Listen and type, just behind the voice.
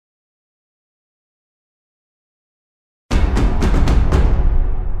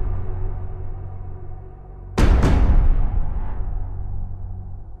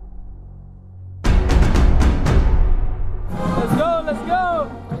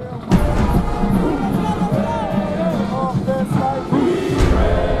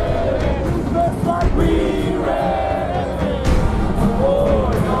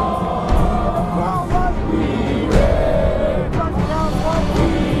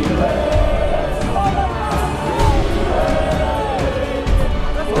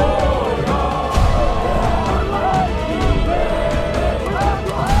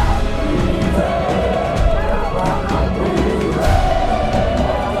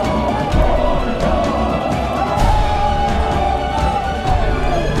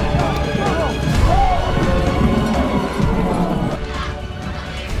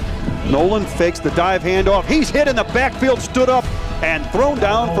fakes the dive handoff. He's hit in the backfield, stood up, and thrown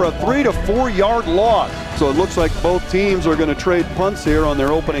down for a 3 to 4 yard loss. So it looks like both teams are going to trade punts here on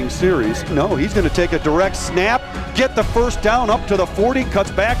their opening series. No, he's going to take a direct snap, get the first down up to the 40, cuts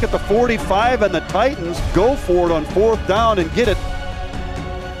back at the 45, and the Titans go for it on 4th down and get it.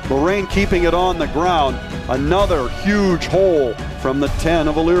 Lorain keeping it on the ground. Another huge hole from the 10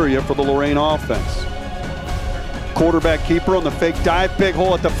 of Elyria for the Lorain offense. Quarterback keeper on the fake dive, big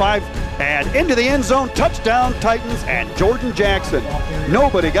hole at the 5, and into the end zone. Touchdown Titans and Jordan Jackson.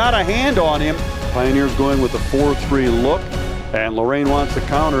 Nobody got a hand on him. Pioneers going with the 4-3 look, and Lorain wants to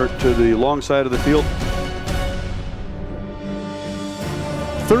counter it to the long side of the field.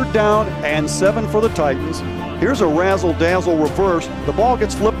 3rd down and 7 for the Titans. Here's a razzle-dazzle reverse. The ball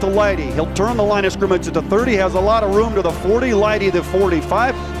gets flipped to Lighty. He'll turn the line of scrimmage at the 30, has a lot of room to the 40, Lighty the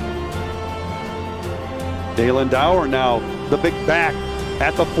 45. Dalen Dower now, the big back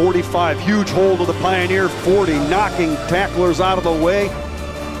at the 45. Huge hold of the Pioneer 40, knocking tacklers out of the way.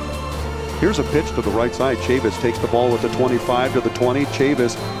 Here's a pitch to the right side. Chavis takes the ball with the 25 to the 20.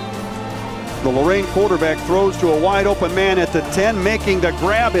 Chavis, the Lorain quarterback, throws to a wide open man at the 10. Making the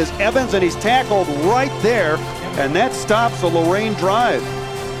grab is Evans, and he's tackled right there, and that stops the Lorain drive.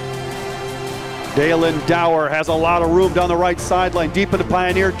 Dalen Dower has a lot of room down the right sideline, deep into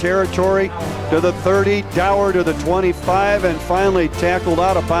Pioneer territory, to the 30, Dower to the 25, and finally tackled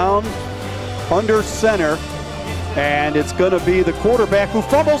out of bounds under center. And it's going to be the quarterback who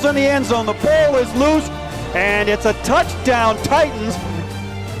fumbles in the end zone. The ball is loose, and it's a touchdown, Titans.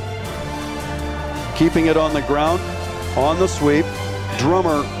 Keeping it on the ground, on the sweep.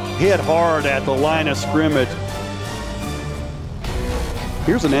 Drummer hit hard at the line of scrimmage.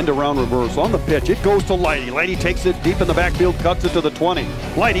 Here's an end-around reverse on the pitch. It goes to Lighty. Lighty takes it deep in the backfield, cuts it to the 20.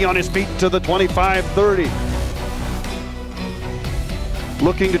 Lighty on his feet to the 25, 30.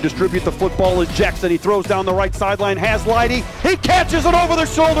 Looking to distribute the football is Jackson. He throws down the right sideline, has Lighty. He catches it over the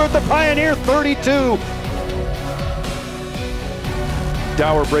shoulder at the Pioneer 32.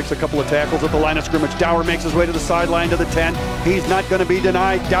 Dower breaks a couple of tackles at the line of scrimmage. Dower makes his way to the sideline to the 10. He's not going to be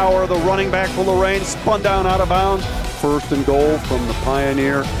denied. Dower, the running back for Lorain, spun down out of bounds. 1st and goal from the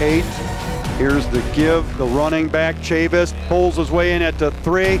Pioneer 8. Here's the give. The running back, Chavis, pulls his way in at the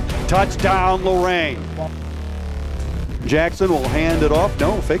 3. Touchdown, Lorain. Jackson will hand it off.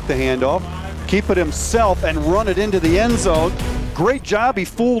 No, fake the handoff. Keep it himself and run it into the end zone. Great job. He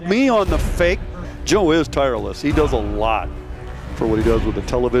fooled me on the fake. Joe is tireless. He does a lot for what he does with the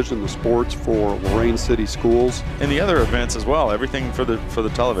television, the sports for Lorain City Schools. And the other events as well, everything for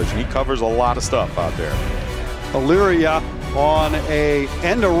the television. He covers a lot of stuff out there. Elyria on a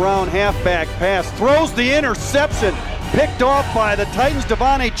end-around halfback pass, throws the interception, picked off by the Titans'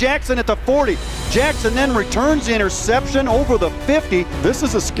 Devontae Jackson at the 40. Jackson then returns the interception over the 50. This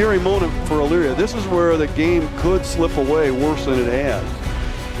is a scary moment for Elyria. This is where the game could slip away worse than it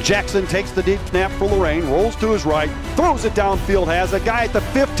has. Jackson takes the deep snap for Lorain, rolls to his right, throws it downfield, has a guy at the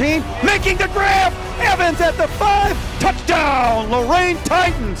 15, making the grab! Evans at the 5, touchdown, Lorain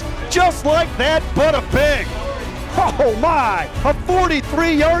Titans! Just like that, but a pig! Oh my, a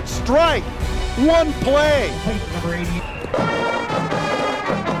 43-yard strike, one play.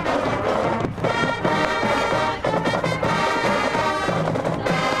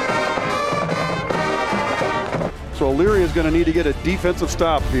 So Elyria is going to need to get a defensive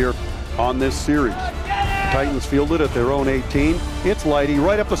stop here on this series. Titans field it at their own 18. It's Lighty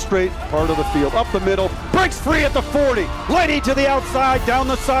right up the straight part of the field, up the middle, breaks free at the 40. Lighty to the outside, down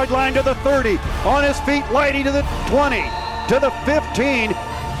the sideline to the 30. On his feet, Lighty to the 20, to the 15.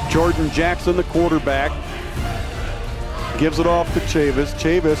 Jordan Jackson, the quarterback, gives it off to Chavis.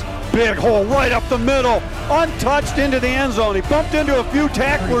 Chavis, big hole right up the middle, untouched into the end zone. He bumped into a few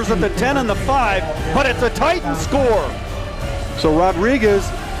tacklers at the 10 and the 5, but it's a Titan score. So Rodriguez,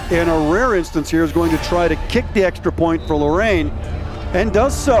 in a rare instance here, is going to try to kick the extra point for Lorain, and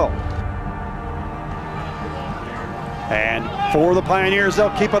does so. And for the Pioneers, they'll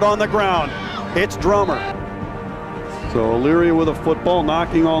keep it on the ground. It's Drummer. So Elyria with a football,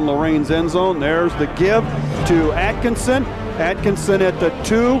 knocking on Lorain's end zone. There's the give to Atkinson. Atkinson at the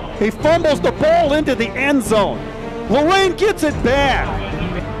 2. He fumbles the ball into the end zone. Lorain gets it back.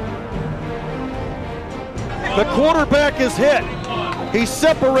 The quarterback is hit. He's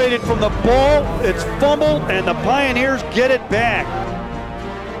separated from the ball. It's fumbled, and the Pioneers get it back.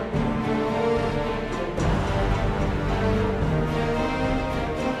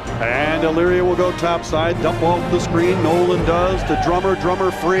 And Elyria will go topside, dump off the screen. Nolan does to Drummer. Drummer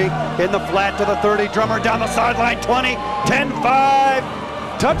free in the flat to the 30. Drummer down the sideline, 20,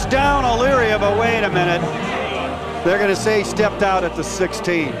 10-5. Touchdown Elyria, but wait a minute. They're going to say he stepped out at the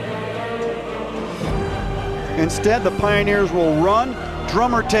 16. Instead, the Pioneers will run.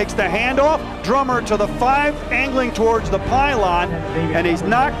 Drummer takes the handoff. Drummer to the 5, angling towards the pylon, and he's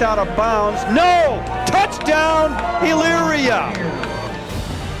knocked out of bounds. No! Touchdown, Elyria!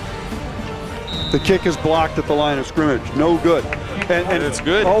 The kick is blocked at the line of scrimmage. No good. And it's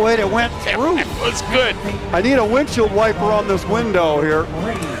good. Oh, wait, it went through. It was good. I need a windshield wiper on this window here.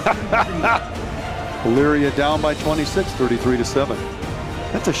 Elyria down by 26, 33-7.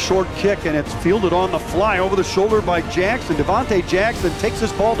 That's a short kick, and it's fielded on the fly over the shoulder by Jackson. Devontae Jackson takes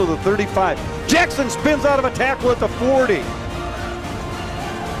this ball to the 35. Jackson spins out of a tackle at the 40.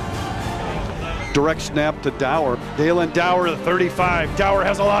 Direct snap to Dower. Dalen Dower to the 35. Dower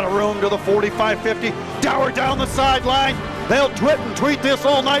has a lot of room to the 45-50. Dower down the sideline. They'll twit and tweet this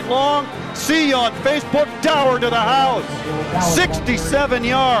all night long. See you on Facebook. Dower to the house. 67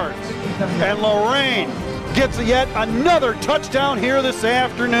 yards. And Lorain gets yet another touchdown here this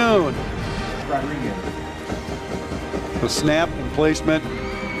afternoon. The snap and placement.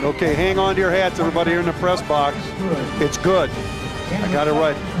 Okay, hang on to your hats, everybody here in the press box. It's good. I got it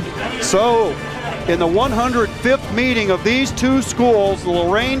right. So, in the 105th meeting of these two schools, the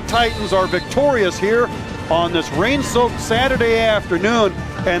Lorain Titans are victorious here on this rain-soaked Saturday afternoon,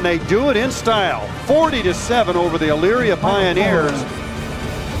 and they do it in style. 40-7 over the Elyria Pioneers.